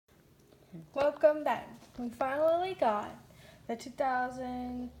Welcome back. We finally got the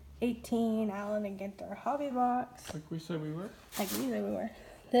 2018 Allen and Ginter hobby box. Like we said we were? Like we said we were.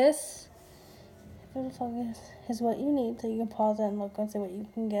 This is what you need so you can pause it and look and see what you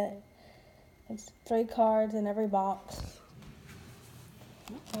can get. It's 3 cards in every box.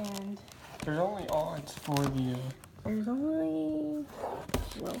 And there's only odds for the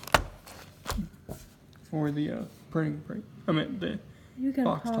printing break. I meant the you can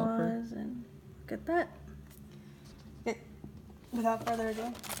box pause topper. and look at that. Without further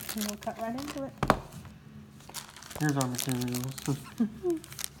ado, we'll cut right into it. Here's our materials.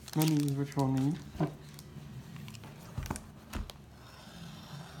 Many of which we'll need.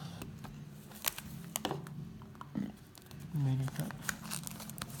 Mini cup.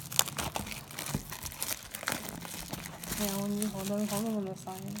 Yeah, when you hold them on the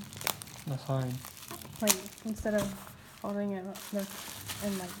side. The side. Like, instead of holding it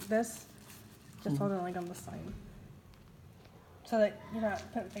in like this, just hold it like on the side. So that you're not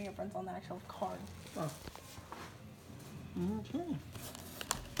putting fingerprints on the actual card. Oh. Okay.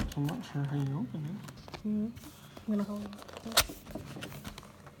 I'm not sure how you open it. I'm gonna hold it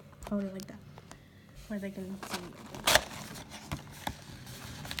like that, where they can see it.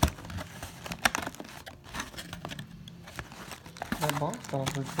 That box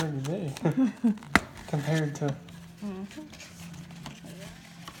topper is pretty big compared to.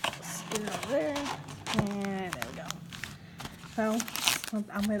 Scoot it over there, and there we go. So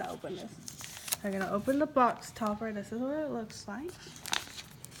I'm gonna open this. I'm gonna open the box topper. This is what it looks like.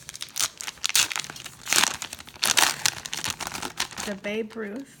 The Babe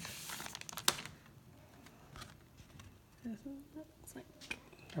Ruth. This is what it looks like.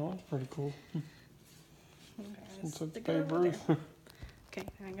 That one's pretty cool. Okay, It's stick it Babe over Ruth. there. Okay,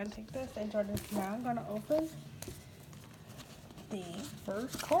 I'm gonna take this and Jordan. Now I'm gonna open the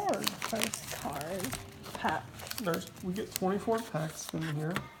first card pack. We get 24 packs in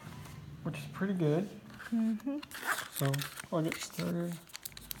here, which is pretty good. So I'll get started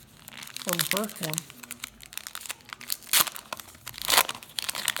on the first one.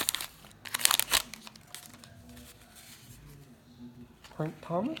 Frank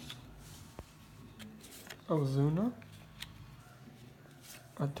Thomas, Ozuna,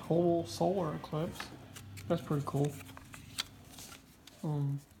 a total solar eclipse. That's pretty cool.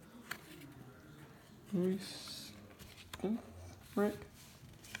 Luis Rick,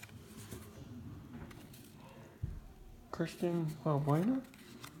 Christian Bueno,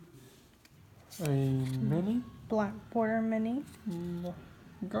 a mini, Black border mini.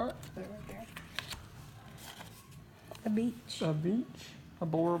 got Right there. A beach. a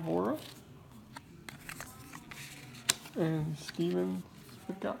Bora Bora, and Steven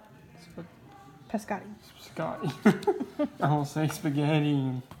Pescati. Scotty. I won't say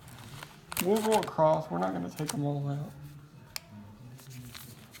spaghetti. We'll go across. We're not going to take them all out.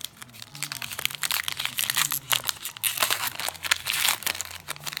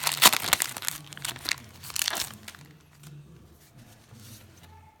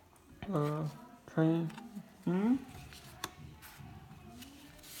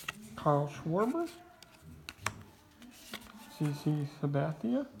 Kyle Schwarber, CC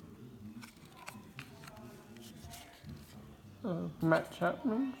Sabathia, Matt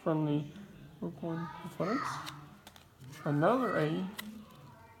Chapman from the Oakland Athletics, another A,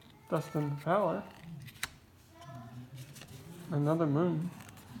 Dustin Fowler, another Moon,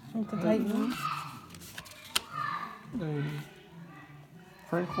 With the Titans. a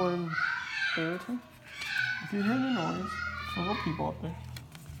Franklin Barrington. If you hear the noise, it's little people up there.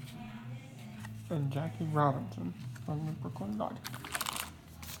 And Jackie Robinson from the Brooklyn Dodgers.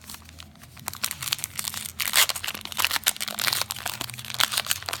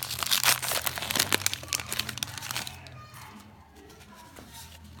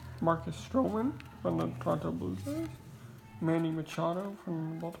 Marcus Stroman from the Toronto Blue Jays. Manny Machado from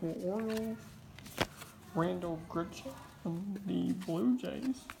the Baltimore Orioles. Randall Grichuk from the Blue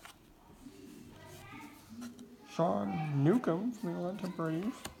Jays. Sean Newcomb from the Atlanta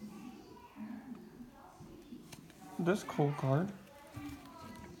Braves. This cool card.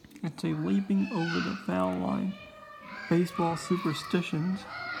 It's a leaping over the foul line. Baseball superstitions.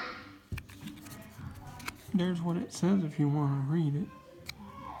 There's what it says if you want to read it.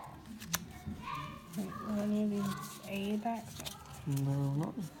 I need these A backs. No,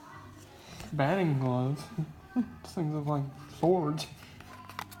 not batting gloves. These things look like swords.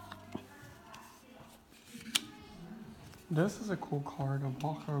 This is a cool card, a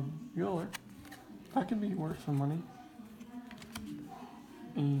Walker Bueller. That could be worth some money.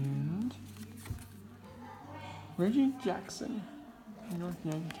 Reggie Jackson, New York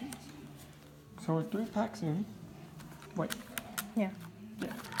Yankees. So we're 3 packs in. Wait. Yeah.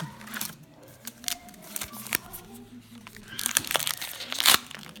 Yeah.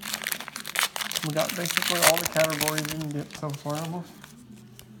 We got basically all the categories you can get so far almost.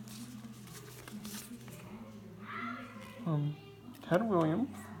 Ted Williams,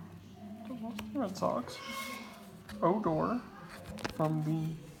 the Boston Red Sox. Odor from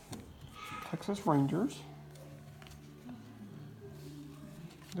the Texas Rangers.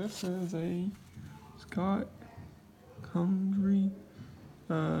 This is a Scott Cundry,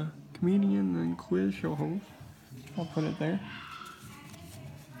 comedian and quiz show host. I'll put it there.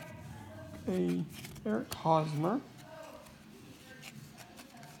 A Eric Hosmer.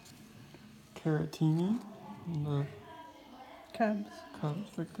 Caratini. The Cubs.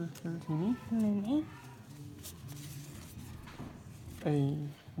 Victor Caratini. Mini. A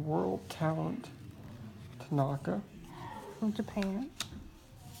World Talent Tanaka. From Japan.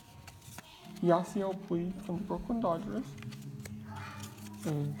 Yasiel Puig from the Brooklyn Dodgers.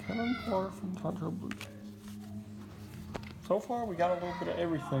 And Kevin Pillar from Toronto Blue Jays. So far, we got a little bit of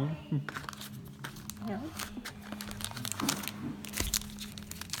everything. Yeah.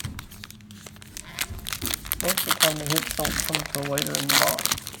 Most of the time, the hits don't come until later in the box.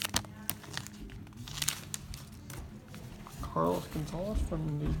 Carlos Gonzalez from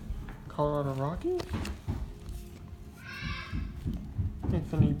the Colorado Rockies.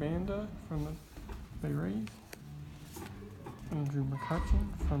 Anthony Banda from the Bay Rays. Andrew McCutcheon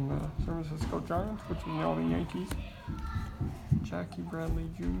from the San Francisco Giants, which is now the Yankees. Jackie Bradley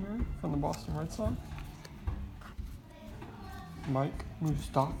Jr. from the Boston Red Sox. Mike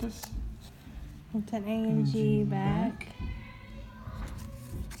Moustakas. It's an ANG back.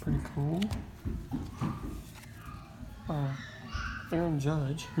 Pretty cool. Aaron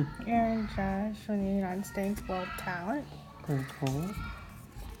Judge. Aaron Judge from the United States World Talent. Pretty cool.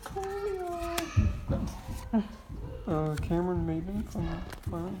 Cameron Maben from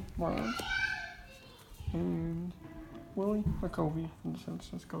the Marlins. And Willie McCovey from the San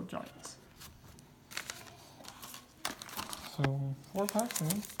Francisco Giants. So, 4 packs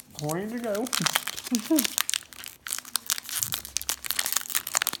in. 20 to go.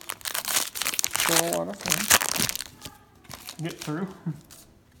 Still a lot of fun to get through.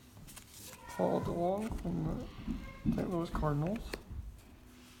 Paul DeLong from the St. Louis Cardinals.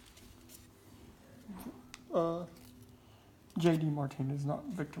 J.D. Martinez, not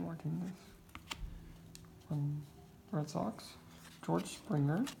Victor Martinez. From Red Sox. George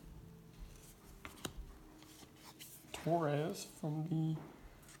Springer. Torres from the New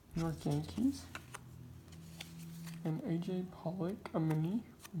York Yankees. And A.J. Pollock, a mini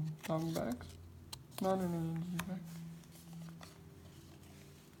from Diamondbacks. Not an ANG back.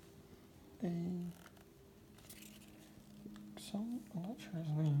 I'm not sure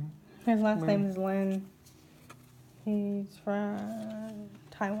his name. His last Lin. name is Lin. He's from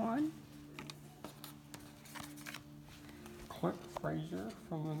Taiwan. Clint Frazier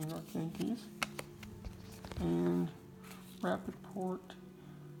from the New York Yankees. And Rappaport,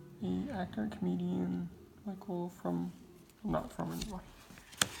 the actor and comedian Michael not from anywhere.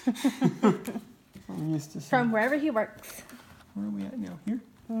 I'm used to From wherever he works. Where are we at now? Here?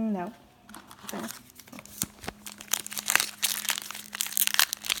 No. There.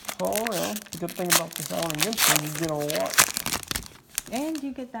 All around, the good thing about this Allen and Ginter, you get a lot. And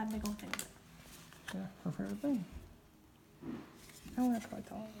you get that big old thing. Yeah, her favorite thing. I want to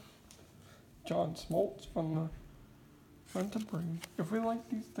collect all of it. John Smoltz from the Rent a Breed. If we like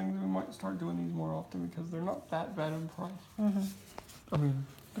these things, we might start doing these more often because they're not that bad in price. Mm-hmm. I mean,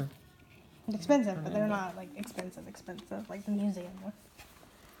 they're Expensive, but they're not like expensive like the museum one.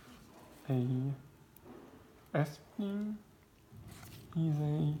 Espin. He's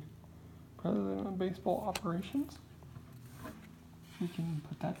a president of baseball operations. We can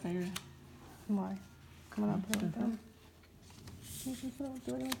put that there. Why? Come on up here with them. You can sit with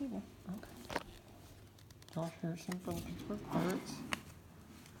regular people. Okay. Josh Harrison from the Pittsburgh Pirates.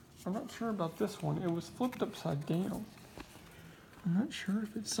 I'm not sure about this one. It was flipped upside down. I'm not sure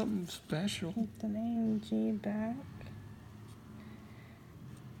if it's something special. It's an AMG back.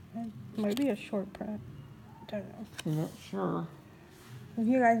 It might be a short print. Don't know. I'm not sure. If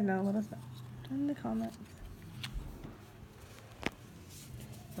you guys know, let us know. In the comments.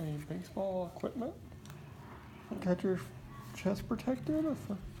 A baseball equipment. Catcher's chest protector.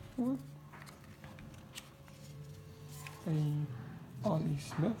 That's one. A Ozzie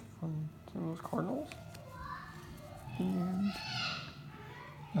Smith from St. Louis Cardinals. And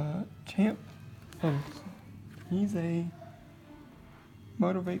Champ Henderson. He's a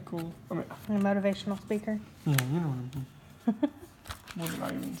motivational. A motivational speaker. Yeah, you know what I mean. What did I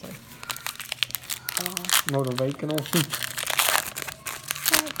even say? Motivational.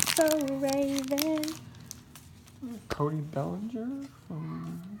 That's so Raven. Cody Bellinger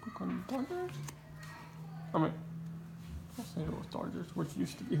from Brooklyn Dodgers. I mean, I'll say it was Dodgers, which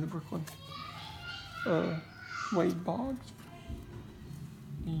used to be the Brooklyn. Wade Boggs,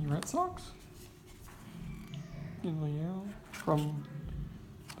 the Red Sox. Leal from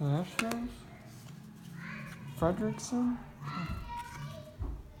the Astros. Fredrickson,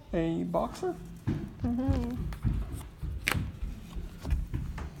 a boxer. Mm-hmm.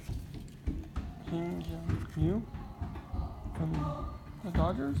 Kim Jong-yu from the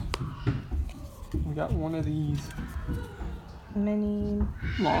Dodgers. We got one of these Many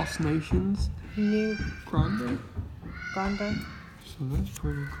Lost Nations. new Grande. Gonda. So that's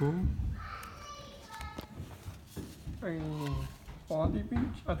pretty cool. A Bondi Beach.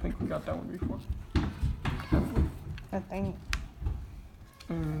 I think we got that one before. I think.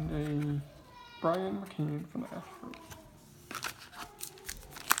 And a Brian McCann from the Astros.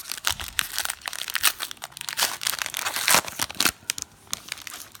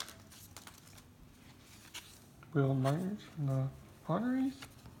 Will Myers from the Padres.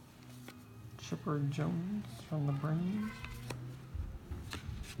 Chipper Jones from the Braves.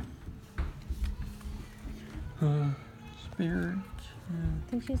 Spirit. I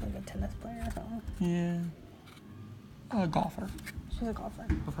think she's like a tennis player or something. Yeah. A golfer. She's a golfer.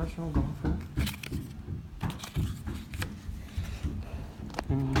 Professional golfer.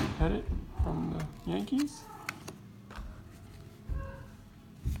 And Pettit from the Yankees.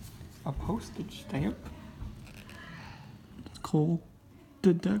 A postage stamp. It's cool.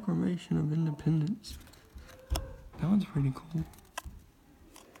 The Declaration of Independence. That one's pretty cool.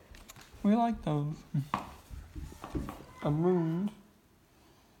 We like those. A moon.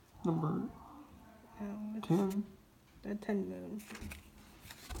 Number 10. The 10 moon.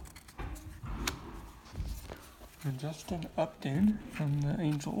 And Justin Upton from the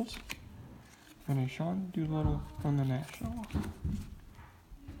Angels. And a Sean Doolittle from the Nationals.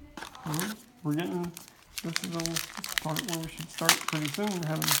 Alright, we're getting, this is a part where we should start pretty soon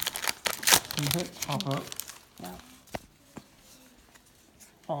having some hits pop up. Yeah.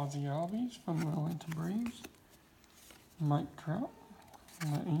 Ozzy Albies from the Atlanta Braves. Mike Trout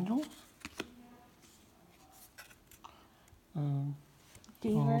from the Angels.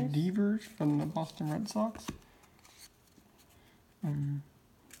 Devers from the Boston Red Sox.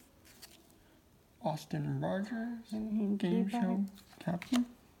 Austin Rogers, game show captain.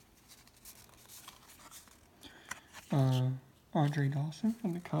 Andre Dawson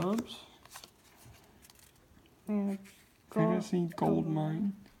from the Cubs. And Fantasy Gold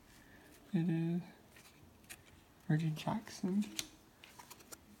Mine. It is Reggie Jackson.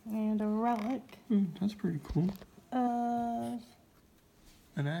 And a relic Ooh, that's pretty cool. of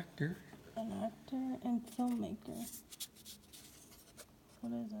An actor. an actor and filmmaker.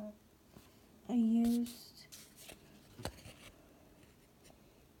 What is that? I used.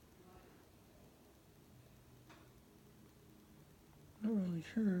 Not really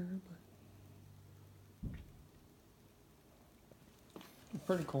sure, but it's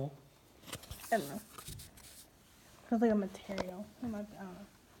pretty cool. I don't know. Feels like a material. I don't know.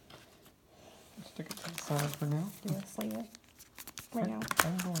 Stick it to the side for now. Do a sleeve it right now. I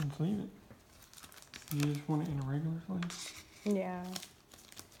can go ahead and sleeve it. You just want it in a regular sleeve? Yeah.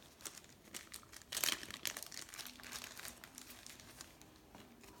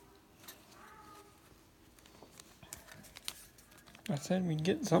 I said we'd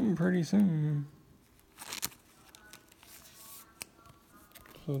get something pretty soon.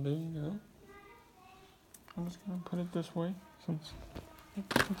 So there you go. I'm just gonna put it this way since.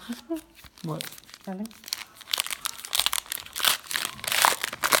 What? Nothing.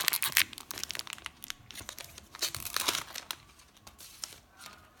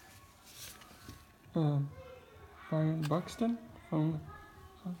 Brian Buxton from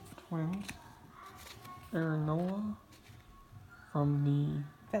the Twins. Aaron Nola from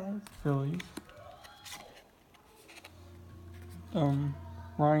the Phillies.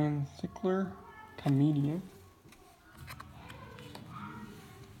 Ryan Sickler, comedian.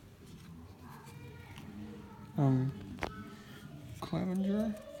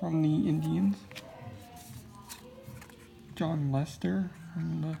 Clevenger from the Indians. John Lester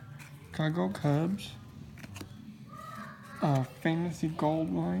from the Chicago Cubs. Fantasy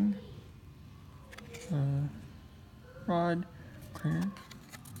Gold Mine. Rod Creer.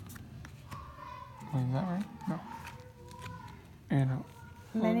 Was that right? No. And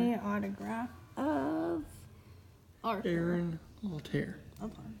Many autograph of Arthur. Aaron Altair.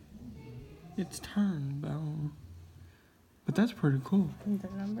 Okay. It's turned, Bell. But that's pretty cool. And the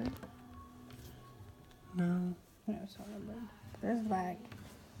number? No. No, it's not numbered. There's black.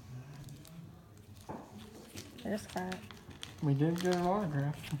 There's fat. We did get an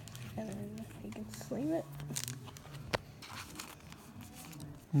autograph. And then you can sleeve it.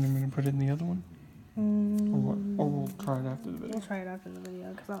 And I'm going to put it in the other one? Or what? Or we'll try it after the video. We'll try it after the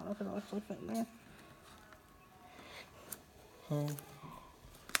video because I don't know if it'll actually fit in there. So,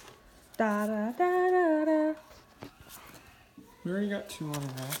 Da da da da da. we already got 2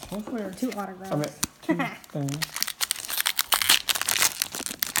 autographs. Hopefully our 2 autographs. I mean, 2 things.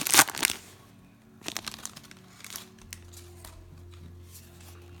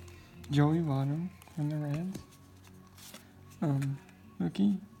 Joey Bottom from the Reds.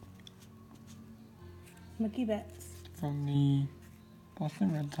 Mookie Mookie Betts. from the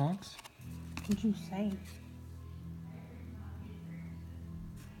Boston Red Sox. What'd you say?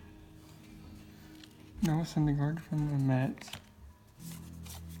 Noah Syndergaard from the Mets.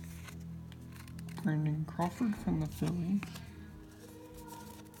 Brandon Crawford from the Phillies.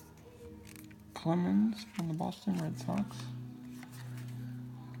 Clemens from the Boston Red Sox.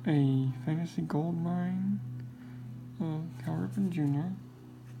 A fantasy gold mine of Cal Ripken Jr.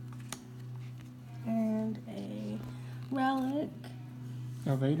 And a relic.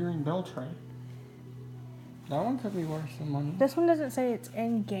 of Adrian Beltre. That one could be worth some money. This one doesn't say it's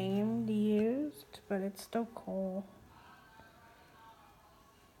in game used, but it's still cool.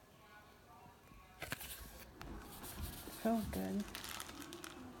 Feels good.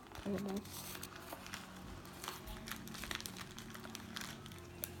 Look at this.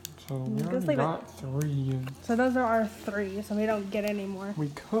 So we Just already leave it. got 3. So those are our 3, so we don't get any more. We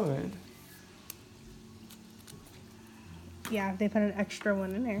could. Yeah, if they put an extra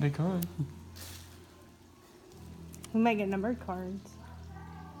one in there. They could. We might get numbered cards.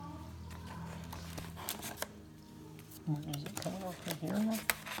 Is it coming off right here now?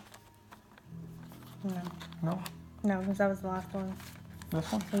 No. No? No, because that was the last one. This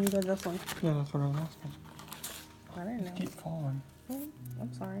one? So you did this one. Yeah, that's what I was asking. I don't know. Just keep falling.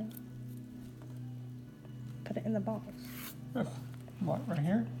 I'm sorry. Put it in the box. What, right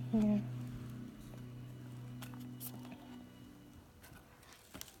here? Yeah.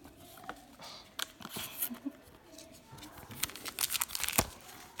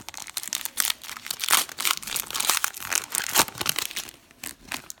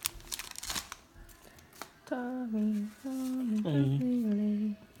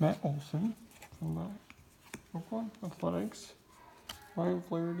 Matt Olson from the Oakland Athletics. Ryan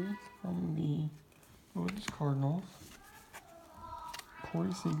Flaherty from the Woods Cardinals.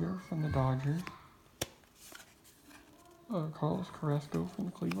 Corey Seager from the Dodgers. Carlos Carrasco from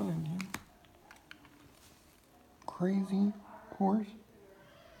the Cleveland Indians. Crazy Horse.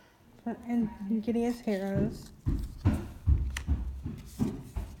 And Gideon's Heroes.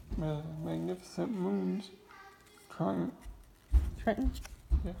 Magnificent Moons. Trenton.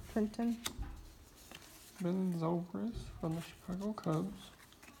 Yeah. Trenton. Ben Zobrist from the Chicago Cubs.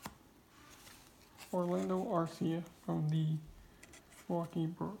 Orlando Arcia from the Milwaukee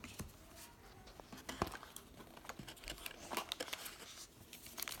Brewers.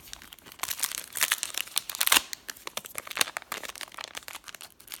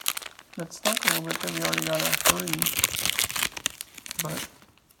 That stuck a little bit that we already got our 3, but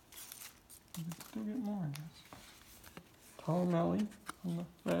we can still get more, I guess. Tom Melly from the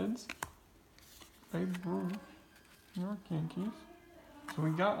Reds. Babe Ruth, New York Yankees. So we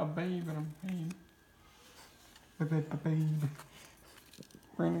got a babe and a babe. Babe.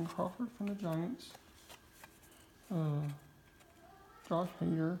 Brandon Crawford from the Giants. Josh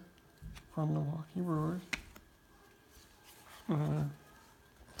Hader from the Milwaukee Brewers.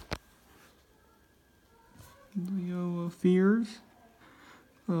 Leo Fears.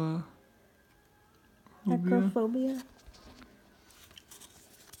 Acrophobia.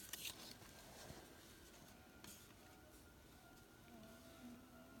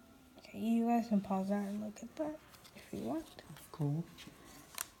 Okay, you guys can pause that and look at that if you want. Cool.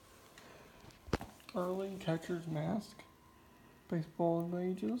 Early Catcher's Mask. Baseball of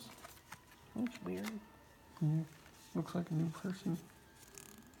Ages. That's weird. Looks like a new person.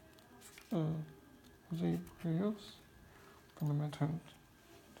 Jose Rios from the Mets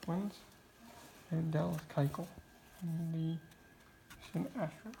Twins. And Dallas Keuchel from the Houston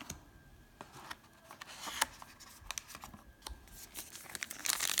Astros.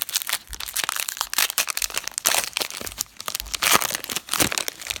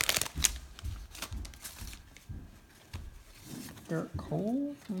 Garrett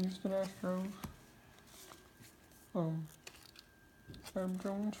Cole from the Houston Astros. Adam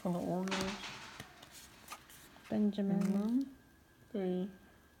Jones from the Orioles. Benjamin. A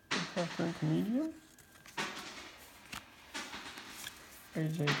professional comedian.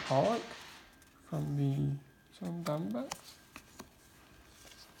 AJ Pollock from the Diamondbacks.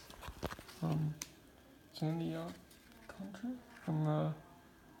 Sandy Country from the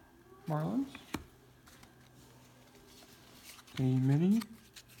Marlins. A mini.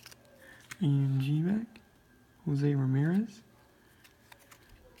 Ian G-Back. Jose Ramirez.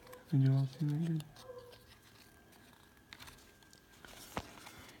 Did you all see that good?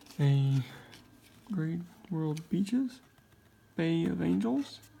 A Great World Beaches. Bay of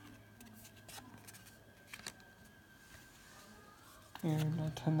Angels. And a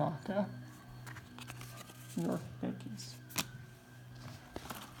Tanaka. New York Yankees.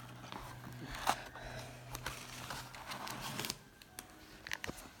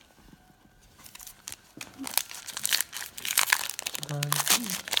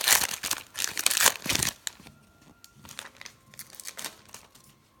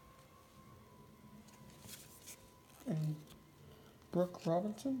 And Brooke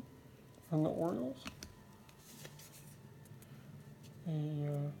Robinson from the Orioles.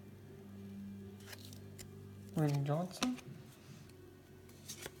 Randy Johnson.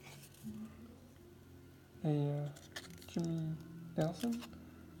 Jimmy Nelson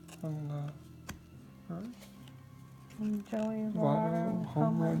from the Joey Votto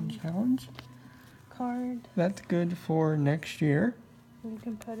Home Run Challenge card. That's good for next year. You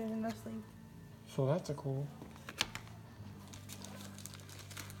can put it in a sleeve. So that's a cool.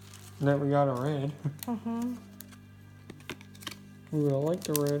 Then we got a red. Mm-hmm. We would have liked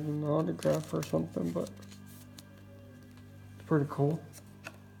a red in the autograph or something, but it's pretty cool.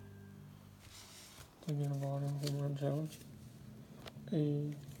 To get a Votto Home Run Challenge.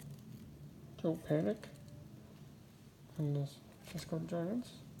 A Joe Panic from the Cisco Giants.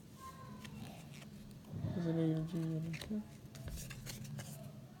 Is it A or G?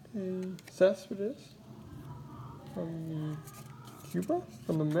 A Cespedes from the Cuba,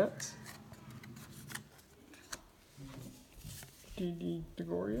 from the Mets. D.D.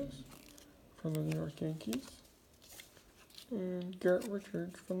 Gregorius from the New York Yankees. And Garrett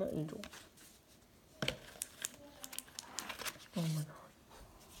Richards from the Angels. Oh my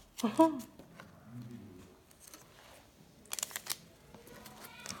god.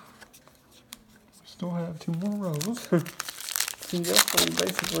 Still have 2 more rows. See, that's where you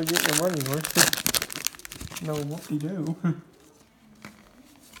basically get your money worth. No whoop-de-doo.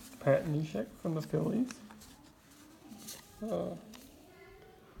 Pat Neshek from the Phillies.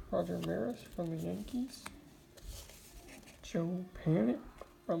 Roger Maris from the Yankees. Joe Panic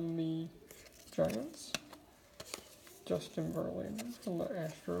from the Giants. Justin Verlander from the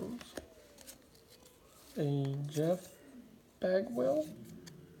Astros. A Jeff Bagwell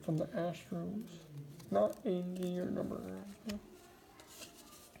from the Astros. Not A or number.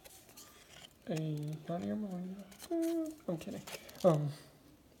 A Nadia Molina. I'm kidding.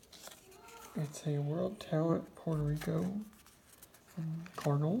 It's a World Talent Puerto Rico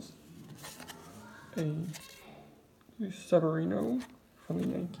Cardinals. A Severino from the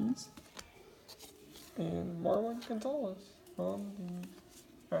Yankees. And Marlon Gonzalez from the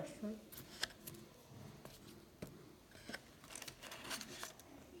Astros.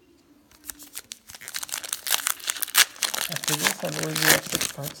 After this, I believe we have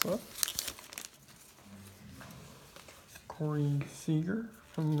 6 packs left. Corey Seager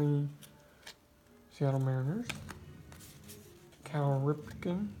from the Seattle Mariners. Cal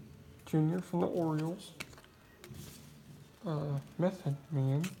Ripken Jr. from the Orioles. Method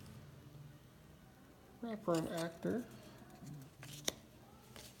Man. Rapper and actor.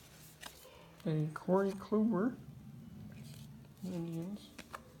 A Corey Kluber. Indians.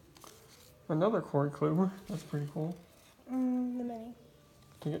 Another Corey Kluber. That's pretty cool. The mini.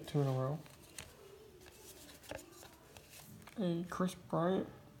 To get 2 in a row. A Chris Bryant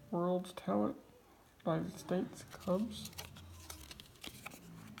World's Talent. United States Cubs.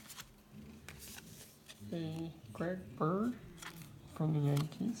 A Greg Bird from the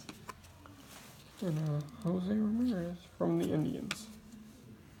Yankees. And a Jose Ramirez from the Indians.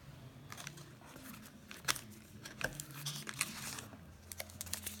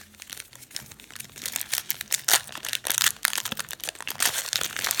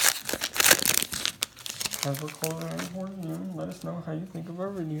 Have a call around for review. Let us know how you think of our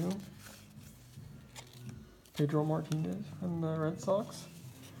review. Pedro Martinez from the Red Sox.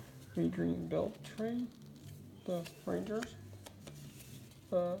 Adrian Beltre, the Rangers.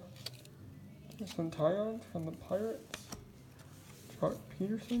 Jason Tyon from the Pirates. Jock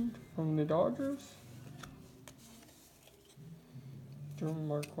Peterson from the Dodgers. Jordan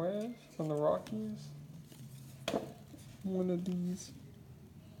Marquez from the Rockies. One of these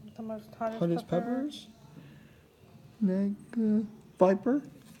The most hottest peppers. Viper.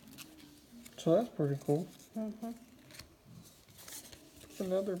 So that's pretty cool. Mm-hmm.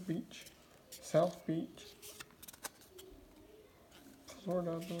 Another beach. South Beach.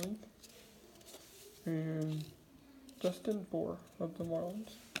 Florida, I believe. And Justin Bohr of the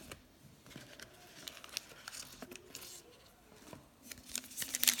Marlins.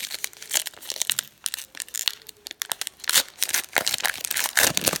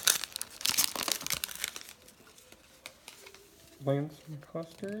 Lance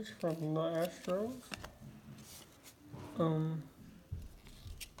McCuskers from the Astros.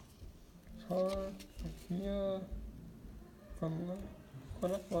 Tara Mejia from the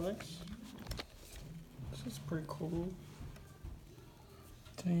Quinn Athletics. This is pretty cool.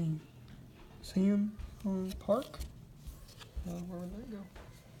 It's a Sam Park. Where would that go?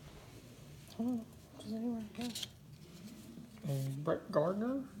 I don't know. Just anywhere. Yeah. A Brett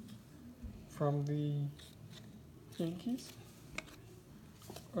Gardner from the Yankees.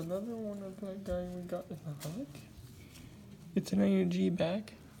 Another one of that guy we got in the back. It's an AG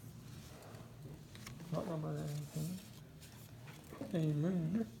back. Not number anything. A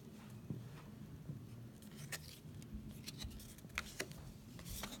Moon.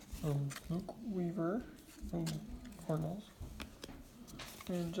 Luke Weaver from the Cardinals.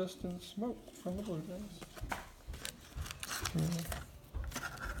 And Justin Smoke from the Blue Jays. And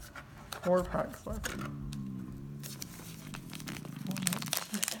 4 packs left.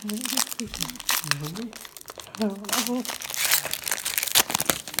 Really? I don't know.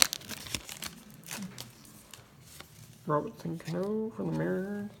 Robertson Cano from the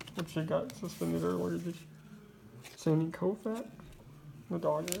Mariners, which they got suspended earlier this year. Sandy Koufax, the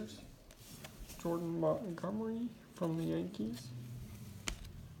Dodgers. Jordan Montgomery from the Yankees.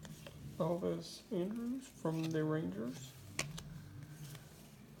 Elvis Andrews from the Rangers.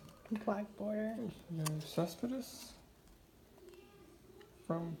 Black border. Cespedes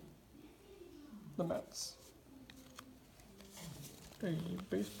from the Mets. A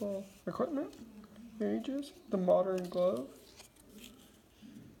baseball equipment. Ages. The Modern Glove.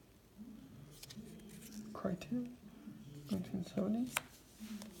 Criterion. 1970.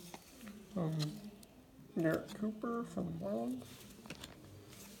 Garrett Cooper from the Marlins.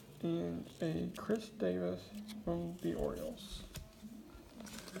 And a Chris Davis from the Orioles.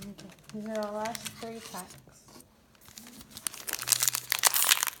 These are our last 3 packs.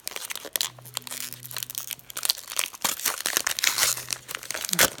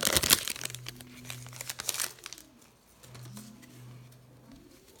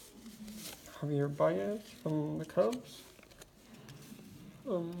 Javier Baez from the Cubs.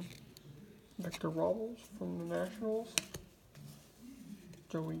 Victor Robles from the Nationals.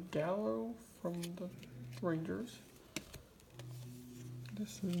 Joey Gallo from the Rangers.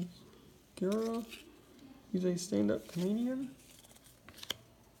 This is Guerra. He's a stand-up comedian.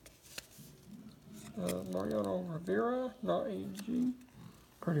 Mariano Rivera, not AG.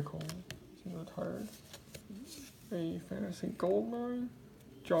 Pretty cool. He's retired. A fantasy gold mine.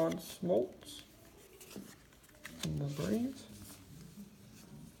 John Smoltz from the Braves.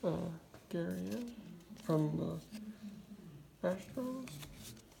 Gary from the Astros.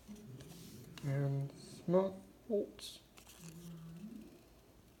 And Smoltz,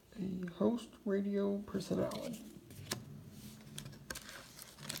 a host radio personality.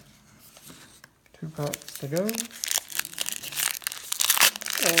 2 packs to go.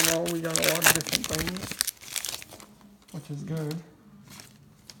 All in all, we got a lot of different things, which is good.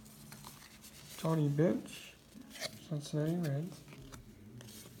 Johnny Bench, Cincinnati Reds.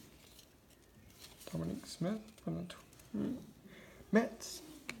 Dominic Smith from the Mets.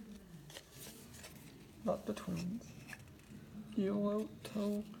 Not the Twins.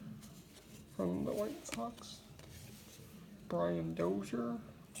 Yoloto from the White Sox. Brian Dozier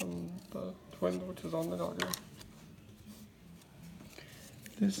from the Twins, which is on the Dodgers.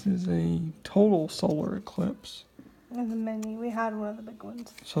 This is a total solar eclipse. And the mini. We had one of the big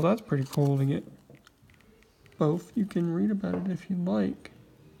ones. So that's pretty cool to get both. You can read about it if you like.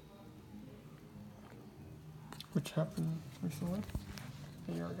 Which happened recently,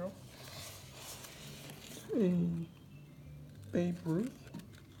 a year ago. A Babe Ruth.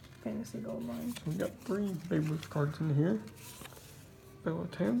 Fantasy gold mine. So we got 3 Babe Ruth cards in here.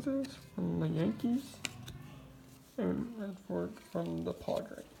 Betances from the Yankees. And Redford from the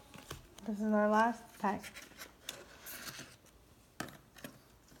Padres. This is our last pack.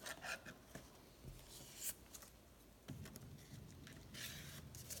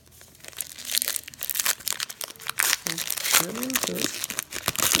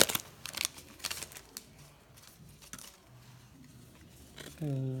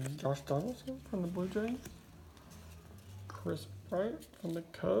 Josh Donaldson from the Blue Jays. Chris right, from the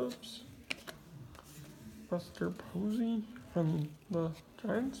Cubs. Buster Posey from the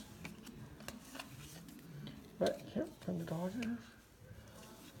Giants. Right here from the Dodgers.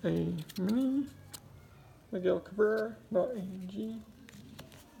 A mini Miguel Cabrera, not AG.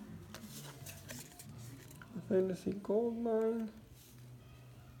 A fantasy gold mine.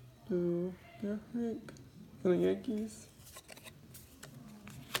 To Nick for the Yankees.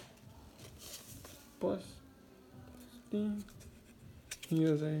 Plus Steve. He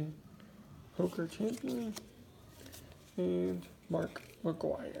is a poker champion. And Mark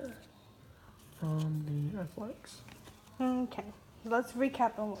McGuire from the Athletics. Okay, let's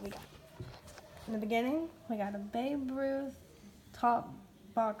recap on what we got. In the beginning, we got a Babe Ruth top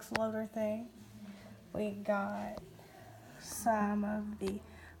box loader thing. We got some of the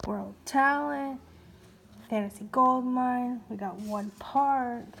World Talent, Fantasy Gold Mine. We got one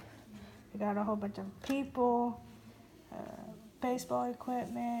park. We got a whole bunch of people, baseball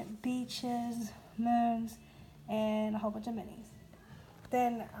equipment, beaches, moons, and a whole bunch of minis.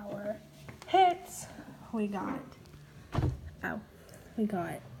 Then our hits, we got a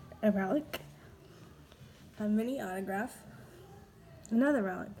relic, a mini autograph, another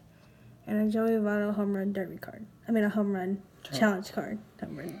relic, and a Joey Votto home run derby card. I mean a home run challenge card,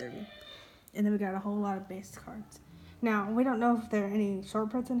 home run derby. And then we got a whole lot of base cards. Now, we don't know if there are any short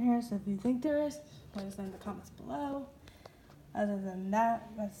prints in here, so if you think there is, let us know in the comments below. Other than that,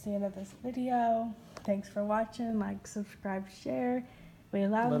 that's the end of this video. Thanks for watching. Like, subscribe, share. We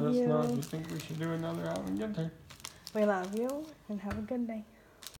love you. Let us know if you think we should do another Out and Ginter. We love you, and have a good day.